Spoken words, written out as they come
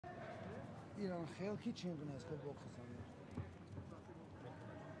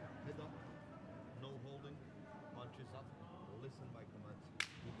No holding, punches up, listen my commands.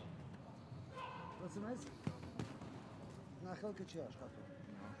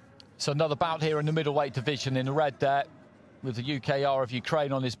 So another bout here in the middleweight division. In the red there, with the UKR of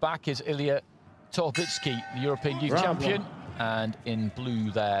Ukraine on his back, is Illia Tohobytsky, the European youth champion. And in blue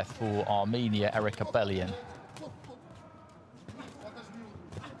there for Armenia, Erik Abelyan.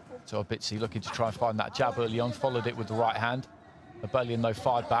 Tohobytsky looking to try and find that jab early on, followed it with the right hand. Abelyan, though,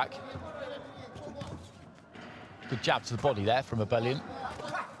 fired back. Good jab to the body there from Abelyan.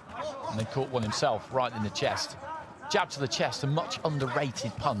 And then caught one himself right in the chest. Jab to the chest, a much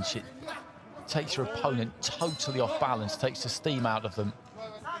underrated punch. It takes your opponent totally off balance, takes the steam out of them.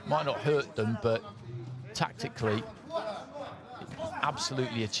 Might not hurt them, but tactically, it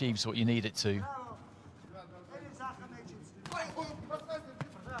absolutely achieves what you need it to.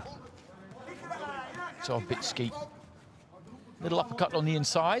 Tohobytsky, little uppercut on the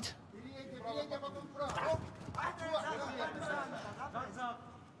inside.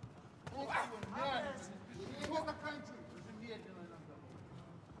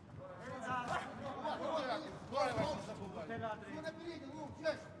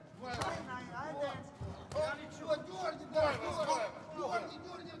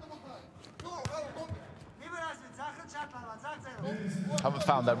 Haven't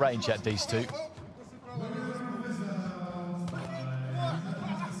found their range yet, these two.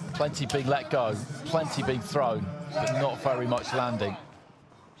 Plenty being let go, plenty being thrown, but not very much landing.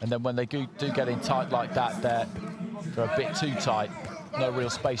 And then when they do get in tight like that, they're a bit too tight. No real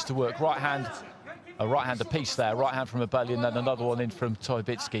space to work. Right hand, a right hand apiece there. Right hand from Abelyan, then another one in from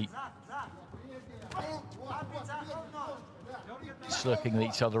Tohobytsky. Slurping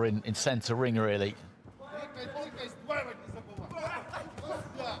each other in centre ring, really.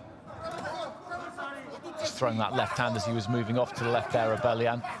 Just throwing that left hand as he was moving off to the left there,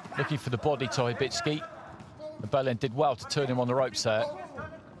 Abelyan. Looking for the body, Tohobytsky. Abelyan did well to turn him on the ropes there.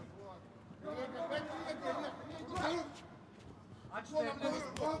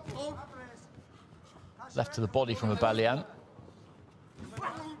 Left to the body from Abelyan.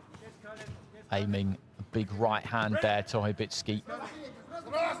 Aiming a big right hand there, Tohobytsky.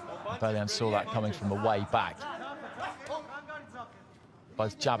 Abelyan saw that coming from a way back.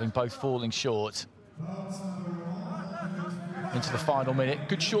 Both jabbing, both falling short. Into the final minute.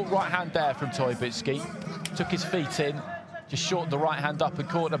 Good short right hand there from Tohobytsky. Took his feet in, just shortened the right hand up and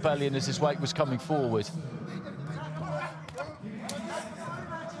caught Abelyan as his weight was coming forward.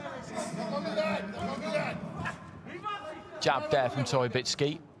 Jab there from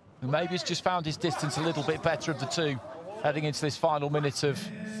Tohobytsky, who maybe has just found his distance a little bit better of the two, heading into this final minute of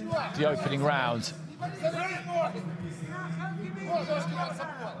the opening round.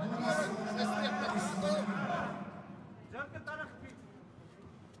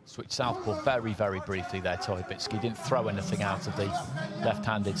 Switched southpaw very, very briefly there, Tohobytsky. Didn't throw anything out of the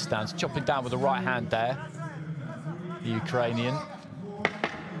left-handed stance. Chopping down with the right hand there, the Ukrainian.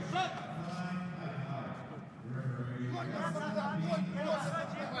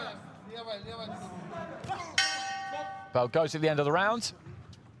 Bell goes at the end of the round.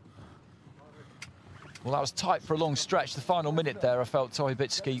 Well, that was tight for a long stretch. The final minute there, I felt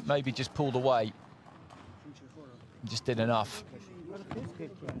Tohobytsky maybe just pulled away. Just did enough.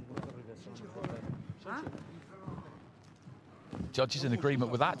 Judges in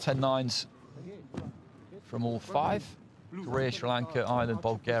agreement with that. 10-9s from all five. Korea, Sri Lanka, Ireland,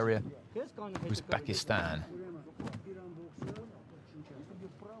 Bulgaria, Uzbekistan.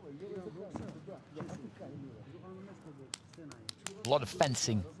 A lot of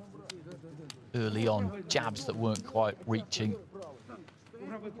fencing early on, jabs that weren't quite reaching.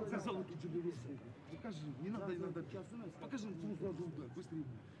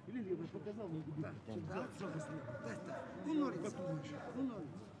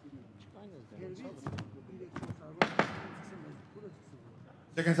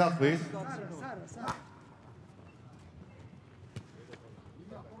 Seconds out, please.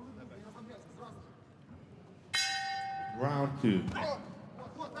 Round two.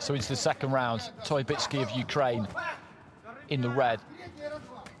 So into the second round, Tohobytsky of Ukraine in the red.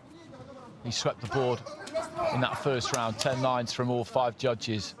 He swept the board in that first round, 10-9s from all five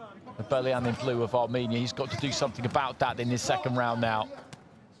judges. Abelyan in blue of Armenia. He's got to do something about that in his second round now.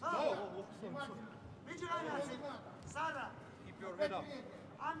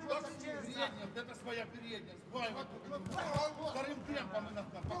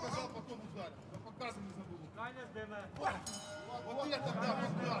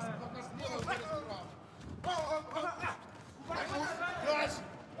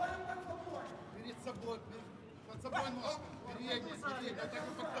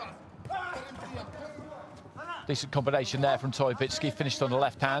 Decent combination there from Tohobytsky, finished on the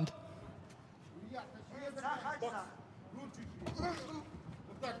left hand.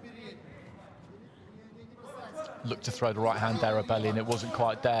 Looked to throw the right hand there, Abelyan, it wasn't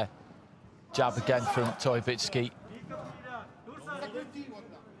quite there. Jab again from Tohobytsky.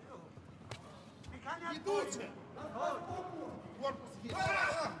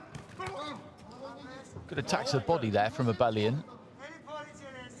 Good attack to the body there from Abelyan.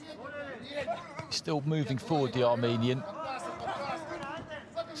 Still moving forward, the Armenian.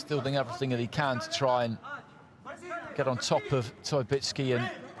 Still doing everything that he can to try and get on top of Tohobytsky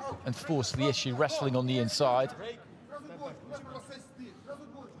and force the issue, wrestling on the inside.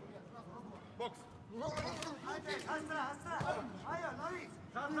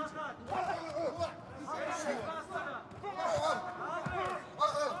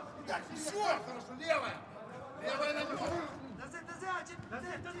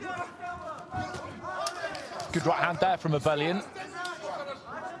 Good right hand there from Abelyan.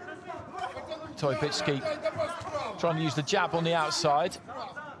 Tohobytsky trying to use the jab on the outside.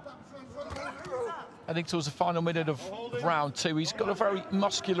 Heading towards the final minute of round two. He's got a very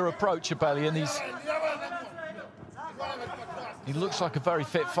muscular approach, Abelyan. He looks like a very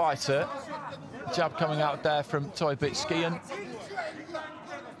fit fighter. Jab coming out there from Tohobytsky, and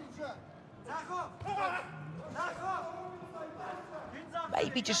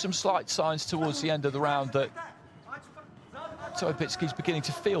maybe just some slight signs towards the end of the round that Tohobytsky's beginning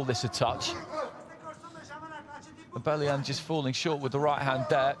to feel this a touch. Abelyan just falling short with the right hand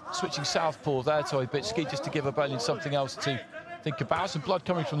there. Switching southpaw there, Tohobytsky, just to give Abelyan something else to think about. Some blood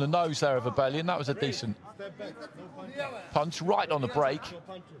coming from the nose there of Abelyan. That was a decent punch right on the break.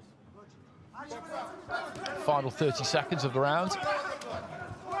 Final 30 seconds of the round.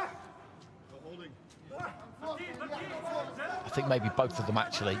 I think maybe both of them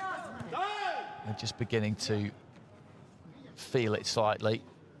actually are just beginning to feel it slightly.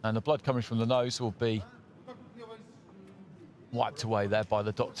 And the blood coming from the nose will be wiped away there by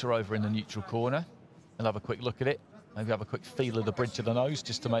the doctor over in the neutral corner. He'll have a quick look at it. Maybe have a quick feel of the bridge of the nose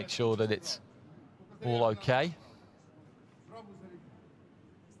just to make sure that it's all okay.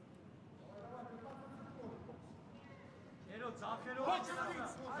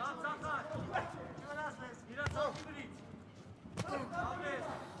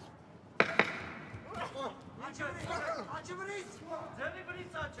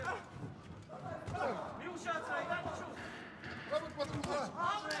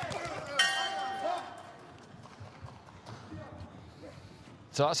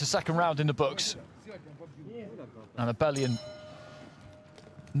 So that's the second round in the books. And Abelyan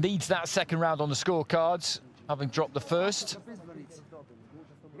needs that second round on the scorecards, having dropped the first.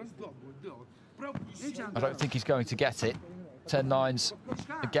 I don't think he's going to get it. 10-9s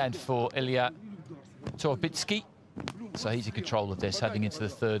again for Illia Tohobytsky. So he's in control of this, heading into the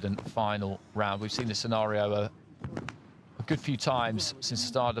third and final round. We've seen this scenario a good few times since the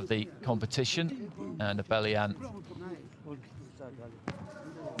start of the competition. And Abelyan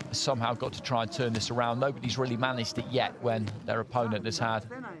has somehow got to try and turn this around. Nobody's really managed it yet when their opponent has had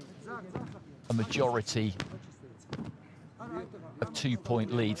a majority of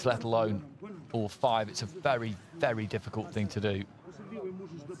 2-point leads, let alone all 5. It's a very, very difficult thing to do.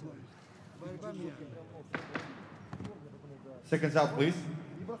 Seconds out, please.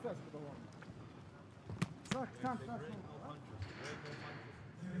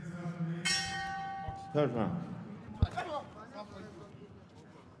 Third round.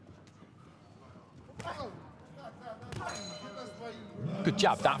 Good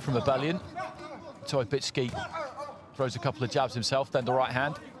jab that from Abelyan. Tohobytsky throws a couple of jabs himself, then the right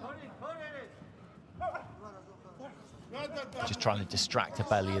hand. Just trying to distract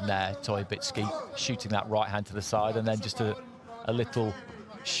Abelyan there. Tohobytsky shooting that right hand to the side, and then just a little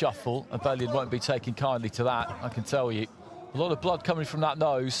shuffle. Abelyan won't be taking kindly to that, I can tell you. A lot of blood coming from that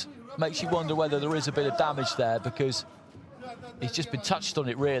nose. Makes you wonder whether there is a bit of damage there, because he's just been touched on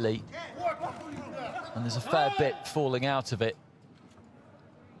it, really. And there's a fair bit falling out of it.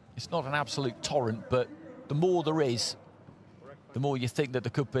 It's not an absolute torrent, but the more there is, the more you think that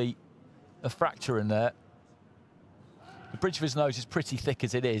there could be a fracture in there. The bridge of his nose is pretty thick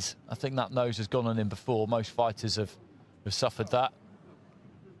as it is. I think that nose has gone on him before. Most fighters have suffered that.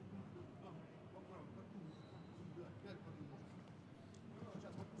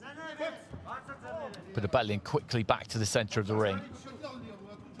 But Abelyan quickly back to the centre of the ring.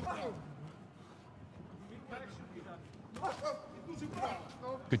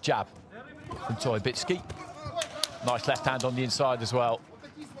 Good jab from Tohobytsky. Nice left hand on the inside as well.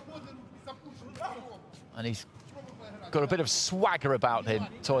 And he's got a bit of swagger about him,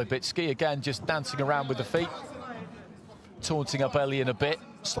 Tohobytsky. Again, just dancing around with the feet, taunting Abelyan a bit.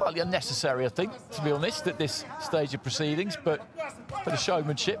 Slightly unnecessary, I think, to be honest, at this stage of proceedings, but for the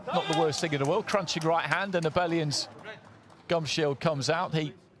showmanship, not the worst thing in the world. Crunching right hand, and Abelyan's gum shield comes out.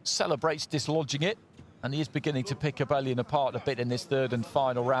 He celebrates dislodging it, and he is beginning to pick Abelyan apart a bit in this third and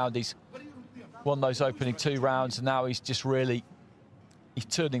final round. He's won those opening 2 rounds, and now he's just really, he's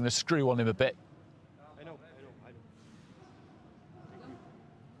turning the screw on him a bit.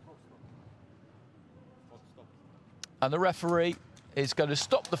 And the referee is going to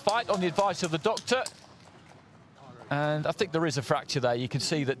stop the fight on the advice of the doctor. And I think there is a fracture there. You can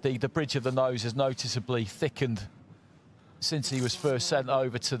see that the bridge of the nose has noticeably thickened since he was first sent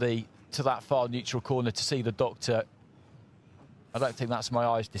over to that far neutral corner to see the doctor. I don't think that's my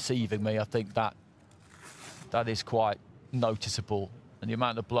eyes deceiving me. I think that is quite noticeable. And the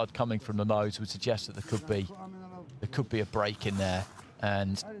amount of blood coming from the nose would suggest that there could be a break in there.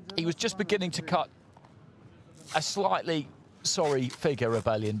 And he was just beginning to cut a slightly sorry figure,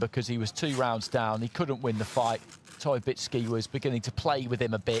 Abelyan, because he was 2 rounds down. He couldn't win the fight. Tohobytsky was beginning to play with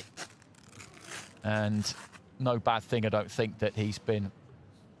him a bit. And no bad thing, I don't think, that he's been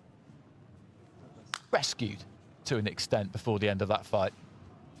rescued to an extent before the end of that fight.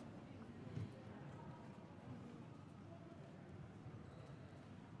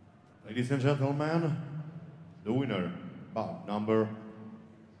 Ladies and gentlemen, the winner, bout number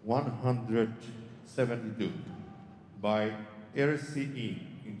 172 by RCE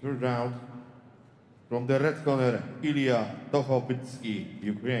in 3rd round, from the red corner, Illia, Tohobytsky,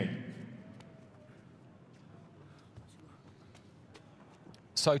 Ukraine.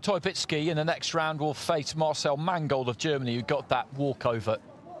 So Tohobytsky in the next round will face Marcel Mangold of Germany, who got that walkover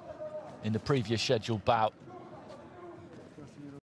in the previous scheduled bout.